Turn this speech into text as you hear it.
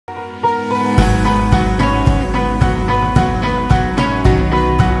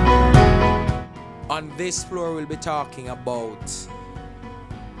this floor will be talking about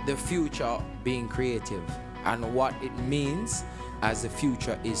the future being creative and what it means as the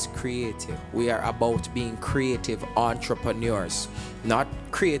future is creative. We are about being creative entrepreneurs, not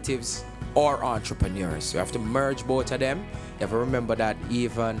creatives or entrepreneurs. You have to merge both of them. You have to remember that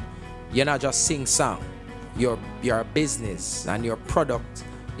even you're not just sing song. You're a business and your product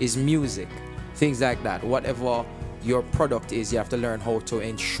is music, things like that. Whatever your product is, you have to learn how to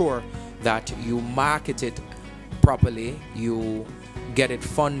ensure that you market it properly, you get it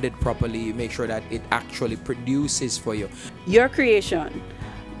funded properly, you make sure that it actually produces for you. Your creation,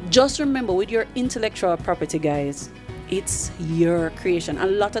 just remember with your intellectual property, guys, it's your creation. A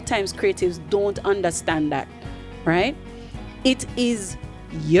lot of times creatives don't understand that, right? It is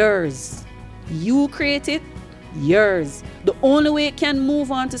yours. You create it, yours. The only way it can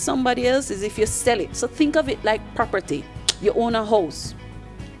move on to somebody else is if you sell it. So think of it like property. You own a house.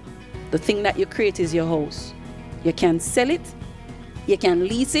 The thing that you create is your house. You can sell it, you can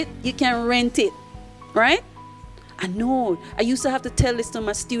lease it, you can rent it, right? I know, I used to have to tell this to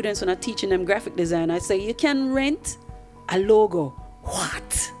my students when I'm teaching them graphic design. I say, you can rent a logo.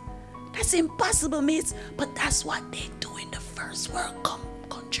 What? That's impossible, miss. But that's what they do in the first world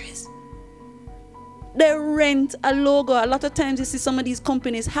countries. They rent a logo. A lot of times you see some of these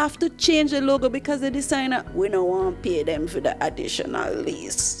companies have to change the logo because the designer, we don't want to pay them for the additional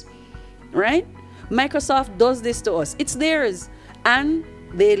lease, right? Microsoft does this to us. It's theirs. And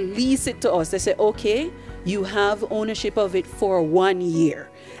they lease it to us. They say, okay, you have ownership of it for 1 year.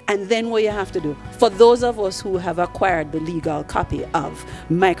 And then what you have to do, for those of us who have acquired the legal copy of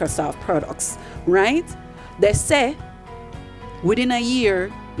Microsoft products, right? They say, within a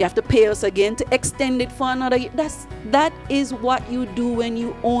year, you have to pay us again to extend it for another year. That is what you do when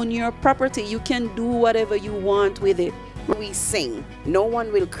you own your property. You can do whatever you want with it. We sing, no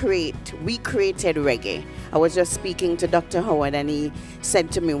one will create. We created reggae. I was just speaking to Dr. Howard and he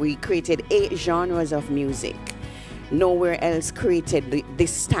said to me, we created 8 genres of music. Nowhere else created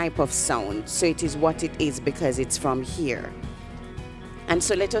this type of sound. So it is what it is because it's from here. And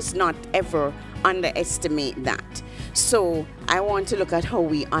so let us not ever underestimate that. So I want to look at how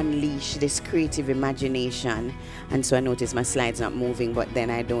we unleash this creative imagination. And so I notice my slides not moving, but then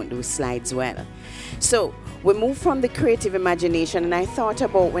I don't do slides well. So we move from the creative imagination, and I thought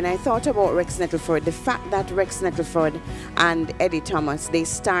about, when I thought about Rex Nettleford, the fact that Rex Nettleford and Eddie Thomas, they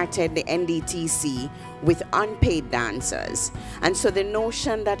started the NDTC with unpaid dancers. And so the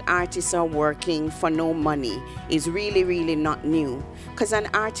notion that artists are working for no money is really, really not new. Because an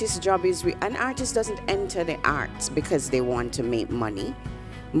artist's job is, an artist doesn't enter the arts because they want to make money.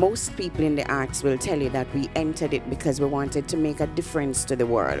 Most people in the arts will tell you that we entered it because we wanted to make a difference to the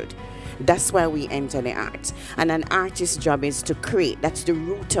world. That's why we enter the arts. And an artist's job is to create. That's the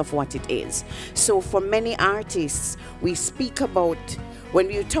root of what it is. So for many artists, we speak about,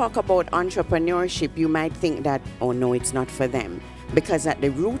 when you talk about entrepreneurship, you might think that, oh no, it's not for them. Because at the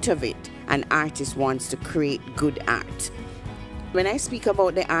root of it, an artist wants to create good art. When I speak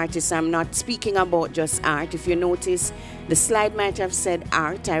about the artist, I'm not speaking about just art. If you notice, the slide might have said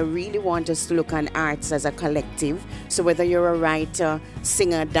art. I really want us to look on arts as a collective. So whether you're a writer,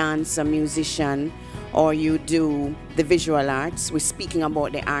 singer, dancer, musician, or you do the visual arts, we're speaking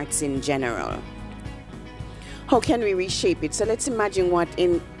about the arts in general. How can we reshape it? So let's imagine what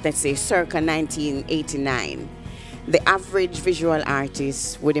in, let's say, circa 1989, the average visual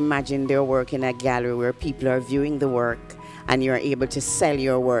artist would imagine their work in a gallery where people are viewing the work and you're able to sell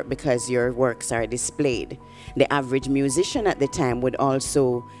your work because your works are displayed. The average musician at the time would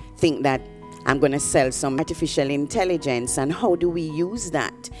also think that I'm going to sell some artificial intelligence, and how do we use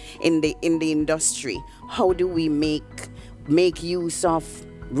that in the industry? How do we make use of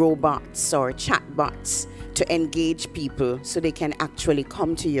robots or chatbots to engage people so they can actually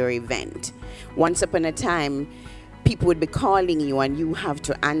come to your event? Once upon a time, people would be calling you and you have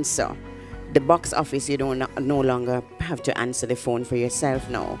to answer. The box office, you don't no longer have to answer the phone for yourself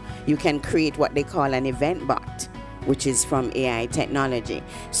now. You can create what they call an event bot, which is from AI technology.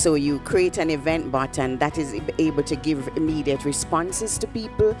 So you create an event bot and that is able to give immediate responses to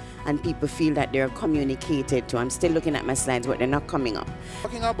people, and people feel that they're communicated to. I'm still looking at my slides, but they're not coming up.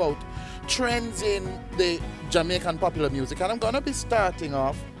 Talking about trends in the Jamaican popular music, and I'm gonna be starting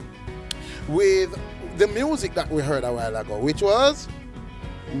off with the music that we heard a while ago, which was,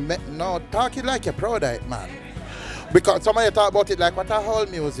 no, talk it like you're proud of it, man. Because some of you talk about it like, what a whole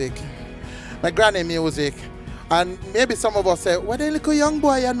music, my granny music. And maybe some of us say, what the little young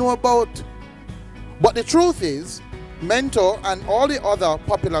boy you know about? But the truth is, Mento and all the other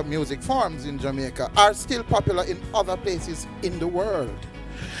popular music forms in Jamaica are still popular in other places in the world.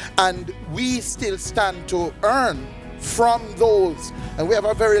 And we still stand to earn from those. And we have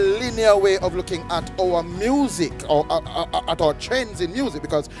a very linear way of looking at our music, or at our trends in music,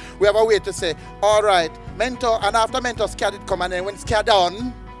 because we have a way to say, all right, Mentor, and after Mentor, Ska did come, and then when Ska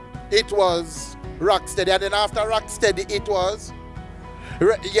done, it was Rocksteady, and then after Rocksteady, it was,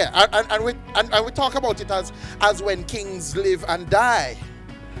 yeah, and we talk about it as when kings live and die.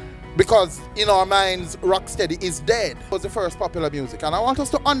 Because in our minds, Rocksteady is dead. It was the first popular music. And I want us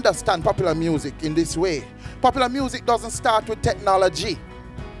to understand popular music in this way. Popular music doesn't start with technology.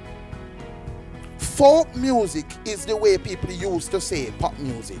 Folk music is the way people used to say pop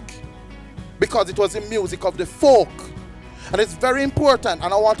music, because it was the music of the folk. And it's very important,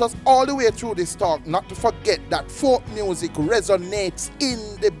 and I want us all the way through this talk not to forget that folk music resonates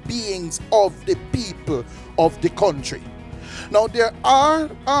in the beings of the people of the country. Now, there are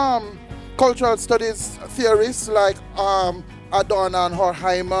cultural studies theorists like Adorna and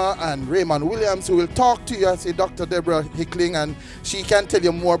Horkheimer and Raymond Williams who will talk to you. I say Dr. Deborah Hickling, and she can tell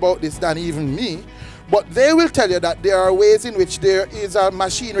you more about this than even me. But they will tell you that there are ways in which there is a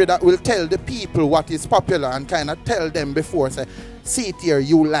machinery that will tell the people what is popular and kind of tell them before, say, see it here,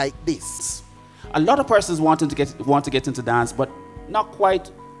 you like this. A lot of persons want to get into dance, but not quite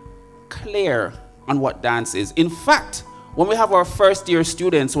clear on what dance is. In fact, when we have our first year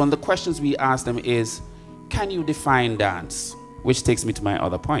students, one of the questions we ask them is, can you define dance? Which takes me to my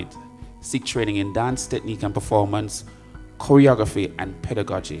other point. Seek training in dance, technique and performance, choreography and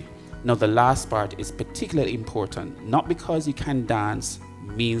pedagogy. Now the last part is particularly important. Not because you can dance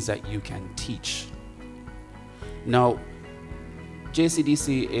means that you can teach. Now,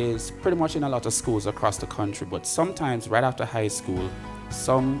 JCDC is pretty much in a lot of schools across the country, but sometimes right after high school,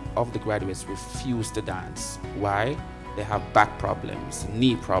 some of the graduates refuse to dance. Why? They have back problems,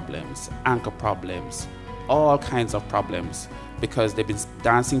 knee problems, ankle problems, all kinds of problems, because they've been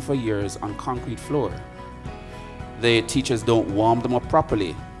dancing for years on concrete floor. The teachers don't warm them up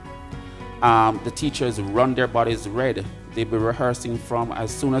properly. The teachers run their bodies red. They've been rehearsing from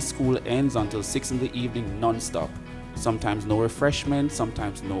as soon as school ends until 6 in the evening non-stop. Sometimes no refreshment,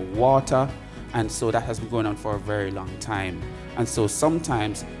 sometimes no water, and so that has been going on for a very long time. And so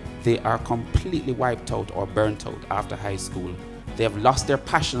sometimes they are completely wiped out or burnt out after high school. They have lost their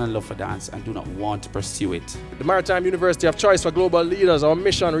passion and love for dance and do not want to pursue it. The Maritime University of Choice for Global Leaders, our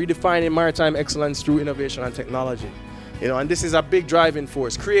mission, redefining maritime excellence through innovation and technology. And this is a big driving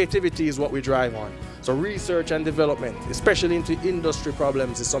force. Creativity is what we drive on. So research and development, especially into industry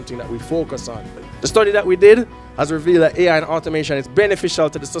problems, is something that we focus on. The study that we did has revealed that AI and automation is beneficial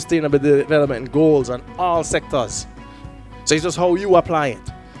to the sustainable development goals on all sectors. So it's just how you apply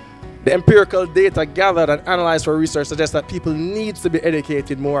it. The empirical data gathered and analyzed for research suggests that people need to be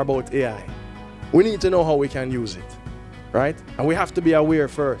educated more about AI. We need to know how we can use it, right? And we have to be aware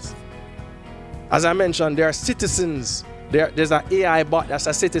first. As I mentioned, there are citizens. There's an AI bot that's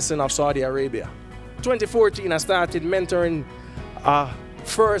a citizen of Saudi Arabia. 2014, I started mentoring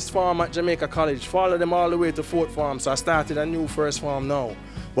first form at Jamaica College, followed them all the way to fourth form, so I started a new first form now.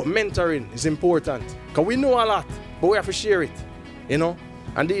 But mentoring is important, because we know a lot, but we have to share it, And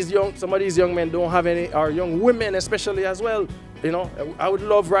some of these young men don't have any, or young women especially as well. I would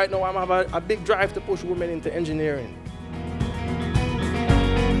love right now, I have a big drive to push women into engineering.